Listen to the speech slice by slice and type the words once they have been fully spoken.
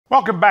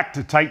Welcome back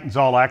to Titans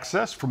All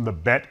Access from the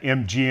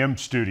BetMGM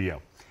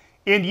studio.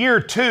 In year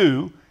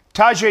 2,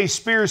 Tyjae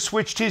Spears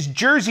switched his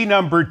jersey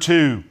number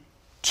to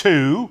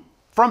 2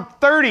 from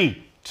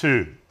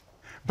 32.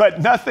 But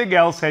nothing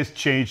else has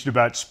changed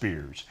about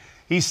Spears.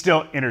 He's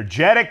still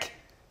energetic,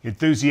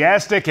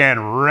 enthusiastic,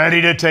 and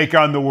ready to take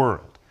on the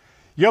world.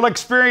 You'll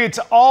experience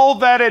all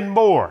that and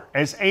more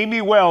as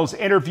Amie Wells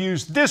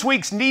interviews this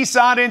week's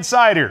Nissan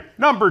Insider,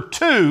 number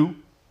 2,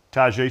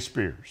 Tyjae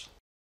Spears.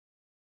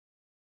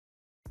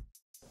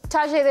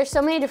 Tyjae, there's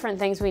so many different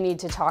things we need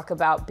to talk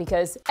about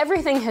because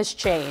everything has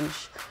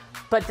changed.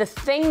 But the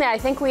thing that I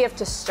think we have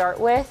to start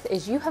with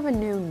is you have a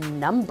new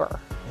number.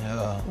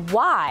 Yeah.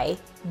 Why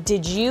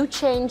did you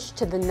change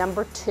to the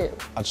number 2?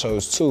 I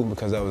chose 2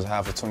 because that was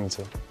half of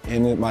 22.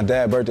 And my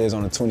dad's birthday is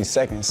on the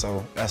 22nd,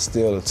 so that's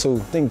still a 2. I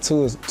think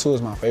 2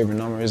 is my favorite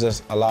number. It's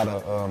just a lot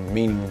of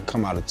meaning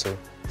come out of 2.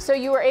 So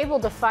you were able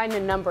to find a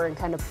number and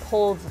kind of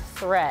pull the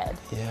thread.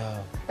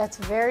 Yeah. That's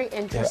very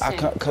interesting.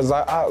 Yeah, because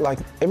I like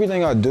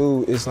everything I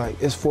do is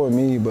like it's for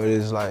me, but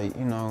it's like,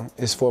 you know,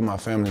 it's for my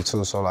family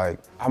too. So like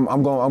I'm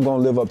gonna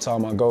live up to all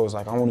my goals.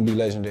 Like I want to be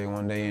legendary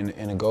one day,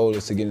 and the goal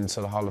is to get into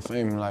the Hall of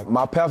Fame. Like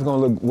my path's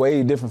gonna look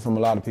way different from a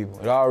lot of people.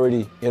 It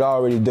already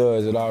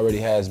does. It already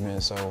has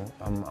been. So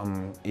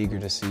I'm eager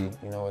to see,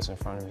 you know, what's in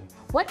front of me.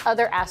 What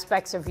other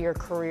aspects of your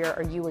career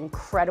are you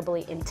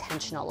incredibly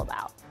intentional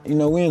about? You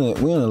know, we in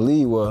a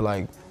league where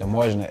like the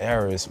margin of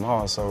error is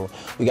small, so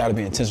we got to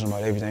be intentional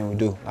about everything we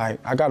do. Like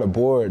I got a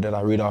board that I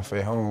read off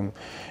at home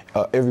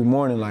every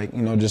morning, like,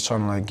 you know, just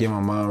trying to like get my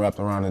mind wrapped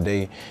around the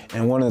day.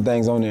 And one of the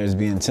things on there is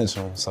be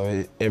intentional.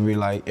 So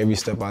every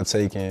step I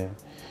take and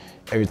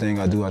everything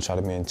I do, I try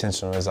to be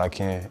intentional as I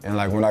can. And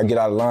like when I get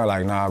out of line,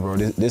 like, nah, bro,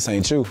 this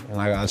ain't you. And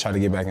like I try to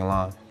get back in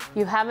line.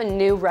 You have a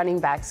new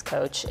running backs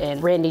coach in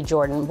Randy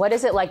Jordan. What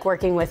is it like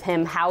working with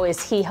him? How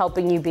is he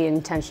helping you be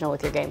intentional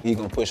with your game? He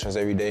gonna push us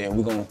every day, and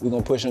we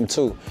gonna push him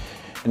too.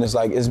 And it's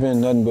like it's been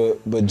nothing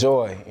but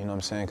joy, you know what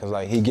I'm saying? Cause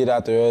like he get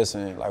after us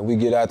and like we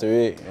get after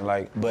it, and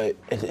like, but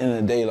at the end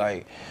of the day,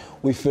 like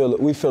we feel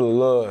the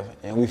love,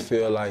 and we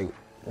feel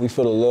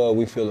the love,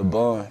 we feel the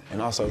bond,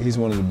 and also he's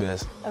one of the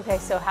best. Okay,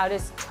 so how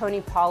does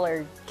Tony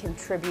Pollard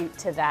contribute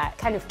to that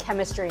kind of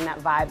chemistry and that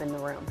vibe in the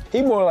room?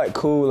 He more like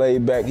cool,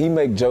 laid back. He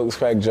make jokes,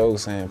 crack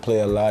jokes, and play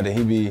a lot. And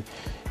he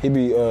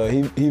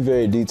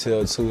very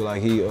detailed too.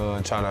 Like he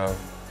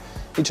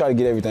try to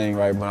get everything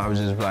right. But I was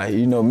just like,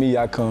 you know me,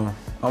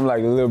 I'm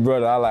like the little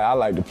brother. I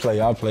like to play.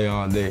 I play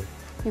all day.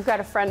 You've got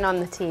a friend on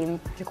the team,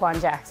 Jaquan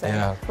Jackson.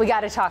 Yeah. We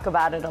got to talk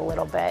about it a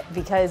little bit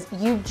because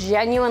you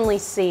genuinely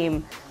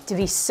seem to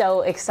be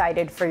so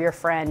excited for your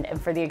friend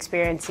and for the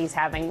experience he's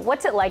having.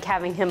 What's it like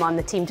having him on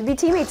the team, to be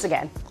teammates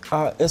again?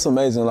 It's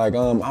amazing. Like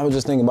I was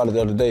just thinking about it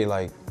the other day.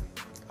 Like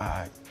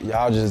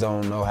y'all just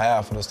don't know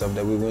half of the stuff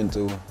that we went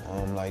through.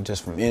 Like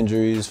just from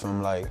injuries,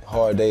 from like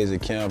hard days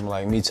at camp.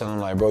 Like me telling him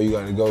like, bro, you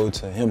got to go,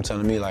 to him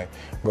telling me like,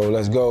 bro,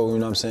 let's go. You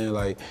know what I'm saying?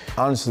 Like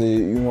honestly,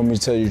 you want me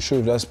to tell you the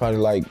truth? That's probably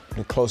like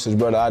the closest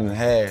brother I done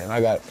had, and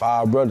I got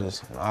 5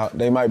 brothers.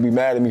 They might be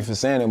mad at me for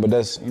saying it, but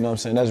that's, you know what I'm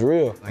saying? That's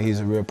real. Like he's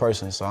a real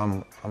person, so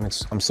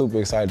I'm super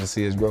excited to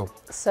see his growth.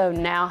 So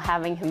now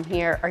having him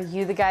here, are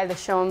you the guy to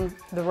show him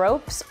the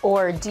ropes,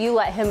 or do you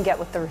let him get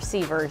with the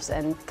receivers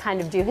and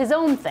kind of do his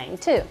own thing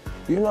too?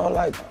 You know,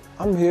 like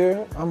I'm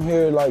here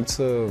like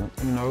to,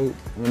 you know,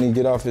 when he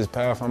get off his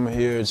path, I'm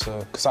here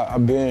to, cause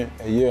I've been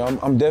a year,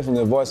 I'm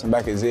definitely voicing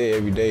back his head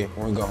every day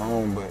when we go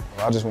home, but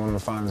I just want him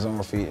to find his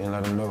own feet and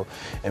let him know,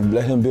 and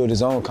let him build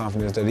his own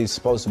confidence that he's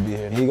supposed to be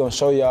here. He gonna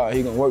show y'all,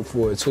 he gonna work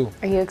for it too.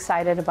 Are you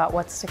excited about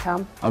what's to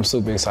come? I'm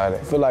super excited.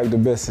 I feel like the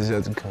best is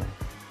yet to come.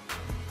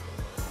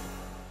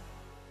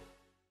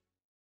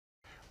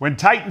 When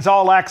Titans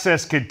All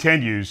Access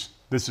continues,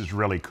 this is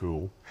really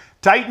cool.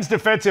 Titans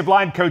defensive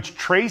line coach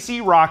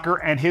Tracy Rocker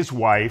and his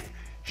wife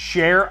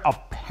share a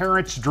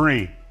parent's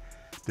dream,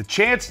 the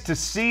chance to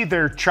see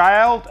their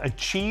child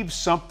achieve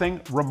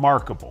something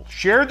remarkable.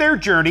 Share their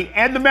journey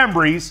and the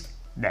memories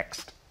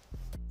next.